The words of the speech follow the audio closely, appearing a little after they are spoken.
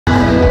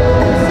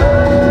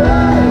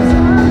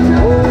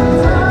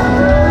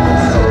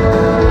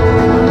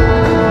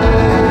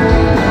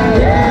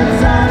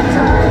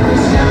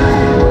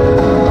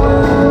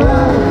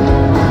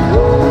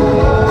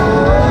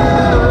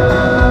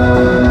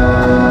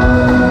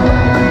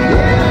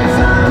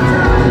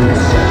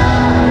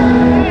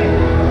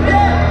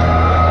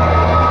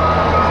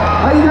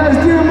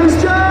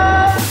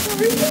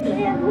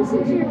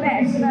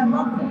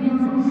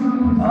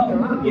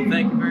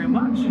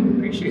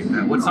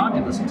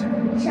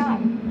Shy.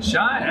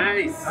 Shy?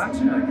 Nice. Gotcha.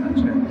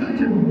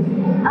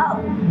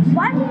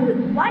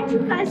 Why do you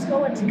guys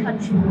go into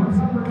country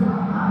music?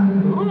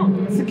 Oh,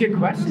 that's a good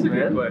question, That's a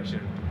good man.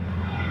 question.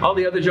 All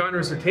the other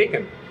genres are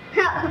taken.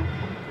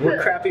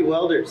 We're crappy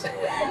welders.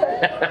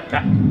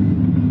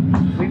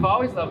 We've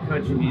always loved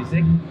country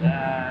music.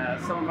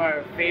 Some of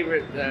our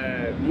favorite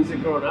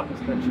music growing up was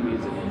country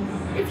music.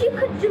 If you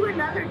could do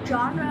another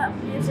genre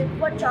of music,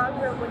 what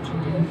genre would you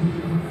do?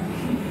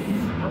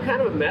 I'm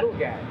kind of a metal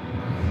guy.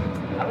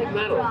 I like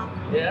metal. Rock.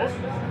 Yeah?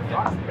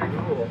 Rock's pretty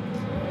cool.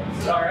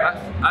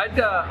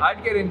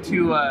 I'd get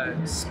into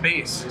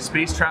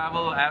space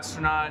travel,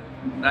 astronaut,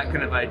 that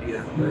kind of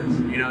idea.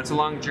 You know, it's a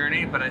long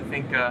journey, but I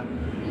think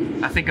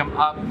I'm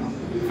up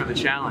for the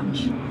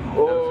challenge.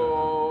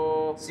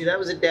 Oh. See, that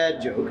was a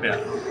dad joke. Yeah.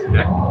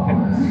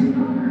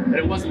 And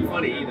it wasn't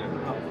funny either.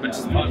 Which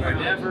is fun.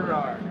 Never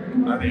are.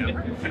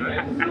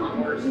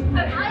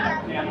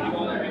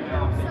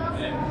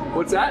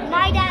 What's that?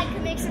 My dad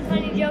can make some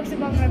funny jokes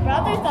about my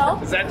brother, though.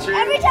 Is that true?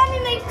 Every time he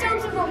makes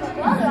jokes about my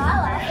brother,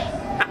 I laugh.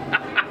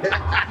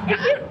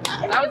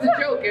 That was a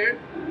joke, Aaron.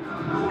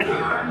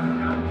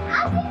 I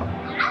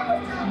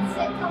was trying to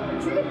say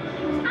poetry.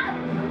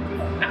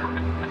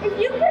 If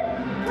you could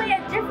play a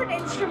different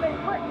instrument,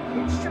 what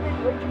instrument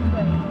would you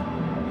play?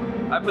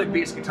 I play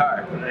bass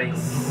guitar.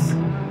 Nice.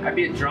 I'd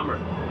be a drummer.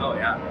 Oh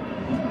yeah.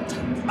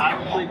 I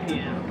don't play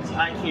piano because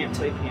I can't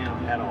play piano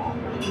at all.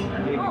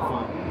 That'd be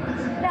fun.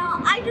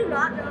 Now, I do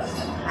not know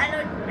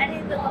any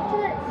of the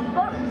instruments,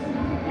 but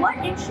what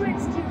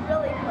instruments do you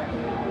really play?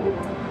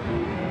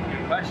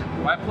 Good question.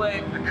 I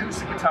play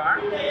acoustic guitar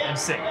and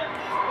sing.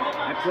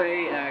 I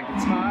play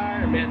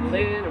guitar,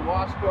 mandolin, and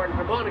washboard, and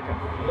harmonica.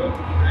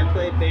 I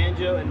play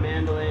banjo and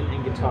mandolin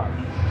and guitar.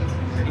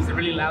 He's a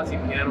really lousy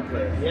piano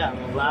player. Yeah, I'm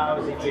a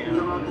lousy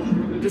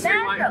piano. Just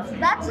Banjo,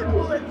 that's a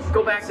cool instrument.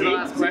 go back to the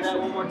last Say that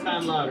question. one more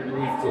time louder than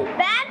these two.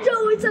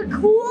 Banjo is a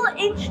cool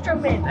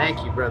instrument.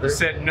 Thank you, brother.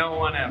 Said no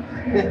one ever.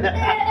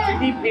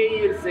 Did he pay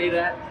you to say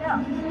that?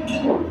 No.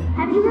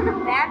 Have you heard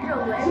of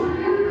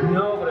banjolin?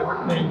 No, but I've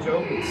heard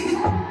banjo.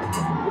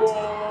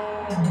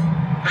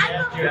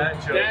 Dad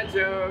joke. Dad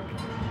joke.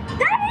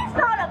 That is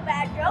not a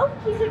bad joke.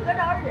 He's a good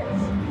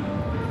artist.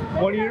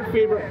 One of your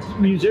favorite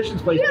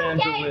musicians plays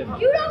banjo with?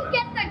 You don't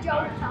get the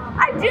joke, Tom.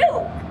 I do.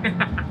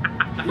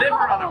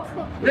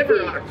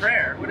 Liver on a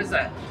prayer. What is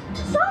that?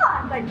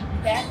 Song, but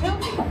banjo.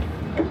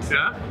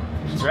 Yeah?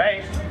 That's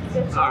right.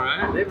 Good song. All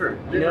right. Liver.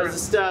 He knows the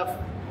stuff.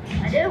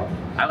 I do.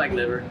 I like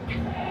liver.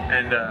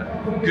 And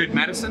good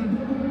medicine.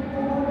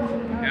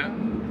 Yeah.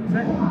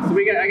 So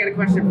I got a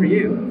question for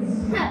you.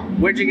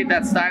 Where'd you get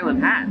that styling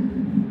hat?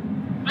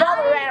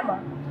 Dollarama.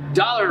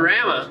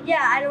 Dollarama.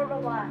 Yeah, I don't know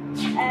why.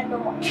 I don't know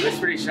why. That's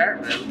pretty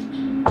sharp,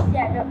 man.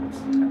 Yeah, no.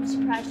 I'm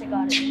surprised I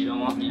got it. You don't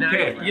want me Now,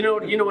 Okay. you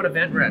know what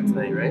event we're at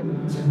tonight, right?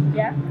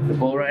 Yeah. The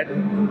bull ride. Are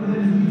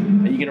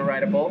you gonna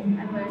ride a bull?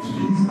 I wish.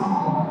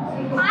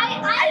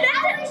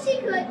 I wish he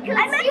could.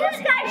 I met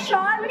this guy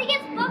Sean. When he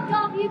gets bucked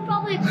off, he'd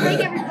probably break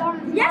every bone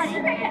in his body.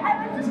 Yesterday,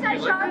 I met this guy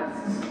Sean,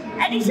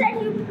 and he said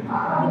he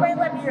might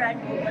let me ride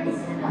me, but he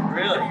didn't.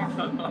 Really?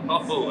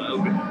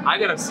 Oh, I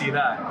gotta see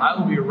that. I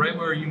will be right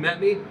where you met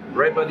me,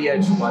 right by the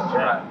edge to watch you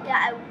ride.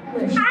 Yeah, I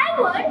wish. I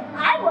would.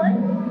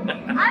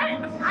 I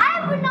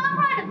would not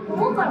ride a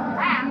bull, but a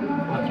lamb.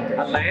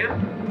 A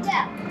lamb?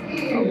 Yeah.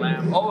 A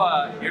lamb.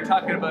 Oh, you're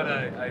talking about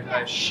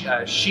a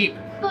sheep.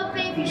 But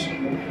baby sheep.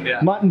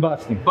 Yeah. Mutton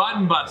busting.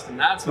 Button busting.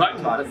 That's what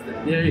I'm talking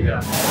about. There you go.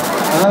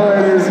 Oh,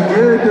 it is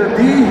good to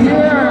be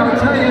here, I'll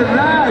tell you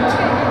that.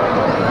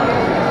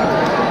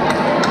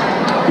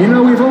 You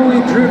know, we've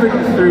only driven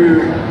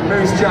through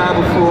Moose Jaw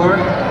before,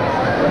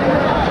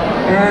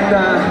 and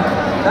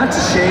that's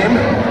a shame.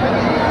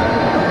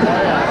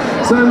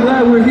 So I'm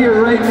glad we're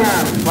here right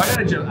now. Well, I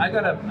got a joke. I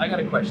got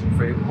a question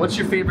for you. What's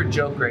your favorite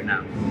joke right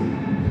now?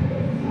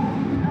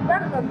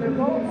 None of them. They're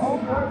all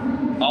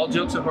horrible. All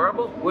jokes are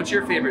horrible? What's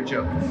your favorite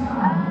joke?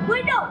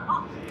 Wait, no.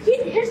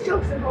 His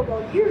jokes are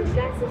horrible. Your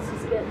guys'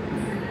 is good.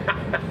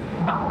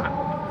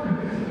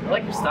 I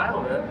like your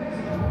style, man.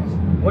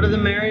 What are the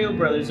Mario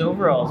Brothers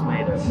overalls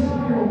made of?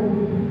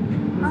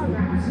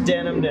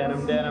 Denim,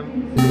 denim,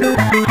 denim. Okay,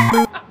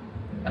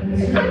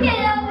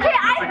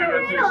 I have a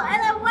riddle,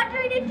 and I'm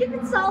wondering if you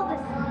can solve this.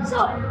 So,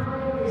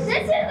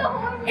 this is the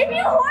horn. If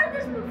you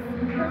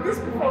heard this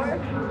before,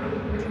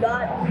 do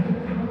not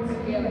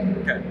feel it.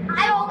 Okay.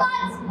 I will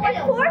not spoil. If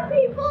 4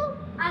 people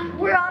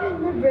were on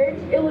the bridge,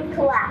 it would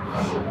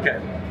collapse. Okay.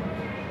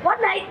 One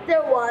night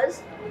there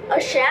was a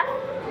chef,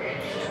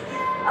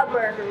 a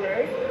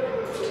murderer,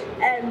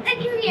 and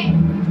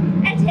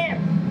him.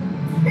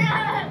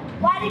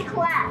 Why did it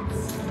collapse?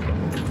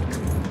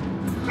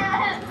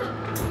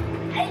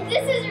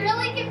 This is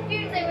really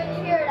confusing when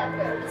you hear it at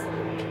first.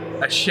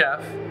 A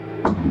chef,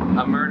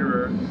 a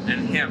murderer,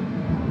 and him.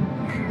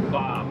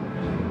 Bob.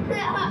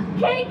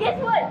 Hey, guess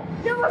what?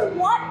 There was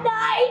one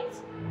night.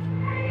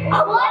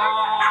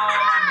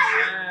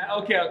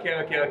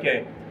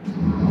 Okay.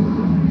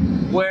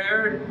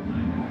 Where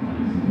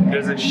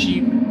does a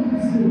sheep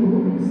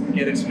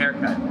get its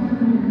haircut?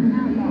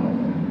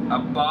 A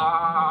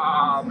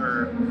bob.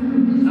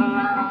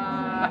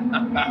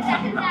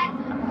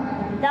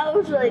 That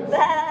was really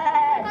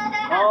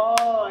bad.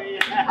 Oh, yeah.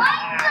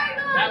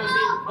 That was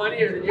even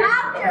funnier than yours.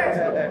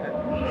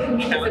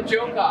 It's a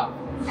joke off.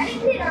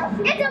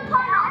 It's a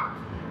pot.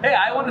 Hey,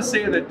 I want to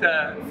say that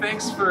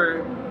thanks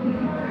for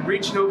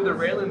reaching over the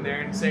railing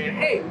there and saying,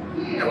 hey,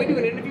 can we do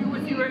an interview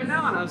with you right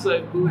now? And I was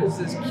like, who is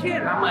this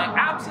kid? I'm like,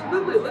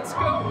 absolutely, let's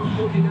go. We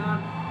pulled you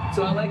down.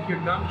 So I like your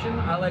gumption.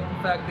 I like the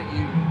fact that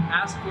you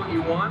ask what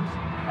you want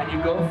and you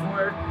go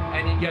for it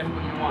and you get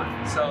what you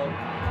want. So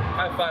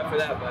high five for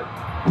that, bud.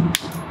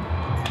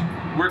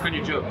 Work on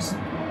your jokes.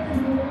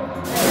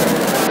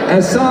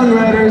 As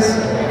songwriters,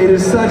 it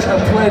is such a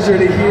pleasure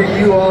to hear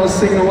you all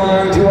sing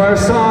along to our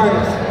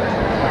songs.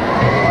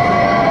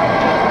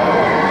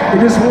 It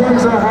just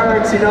warms our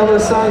hearts, you know,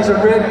 those songs are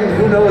written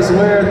who knows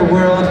where in the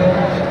world,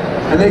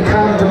 and they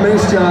come to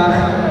Moose Jaw,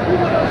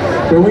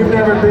 where we've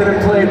never been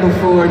and played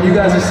before, and you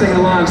guys are singing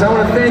along. So I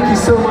want to thank you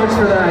so much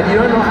for that. You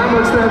don't know how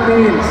much that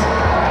means.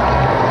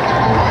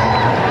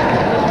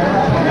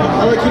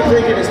 All I keep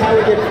thinking is how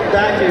we get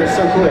back here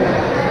so quick.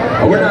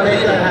 Oh, we're not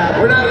leaving.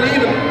 We're not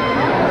leaving.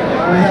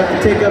 I have to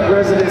take up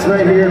residence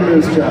right here in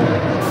Moose Jaw.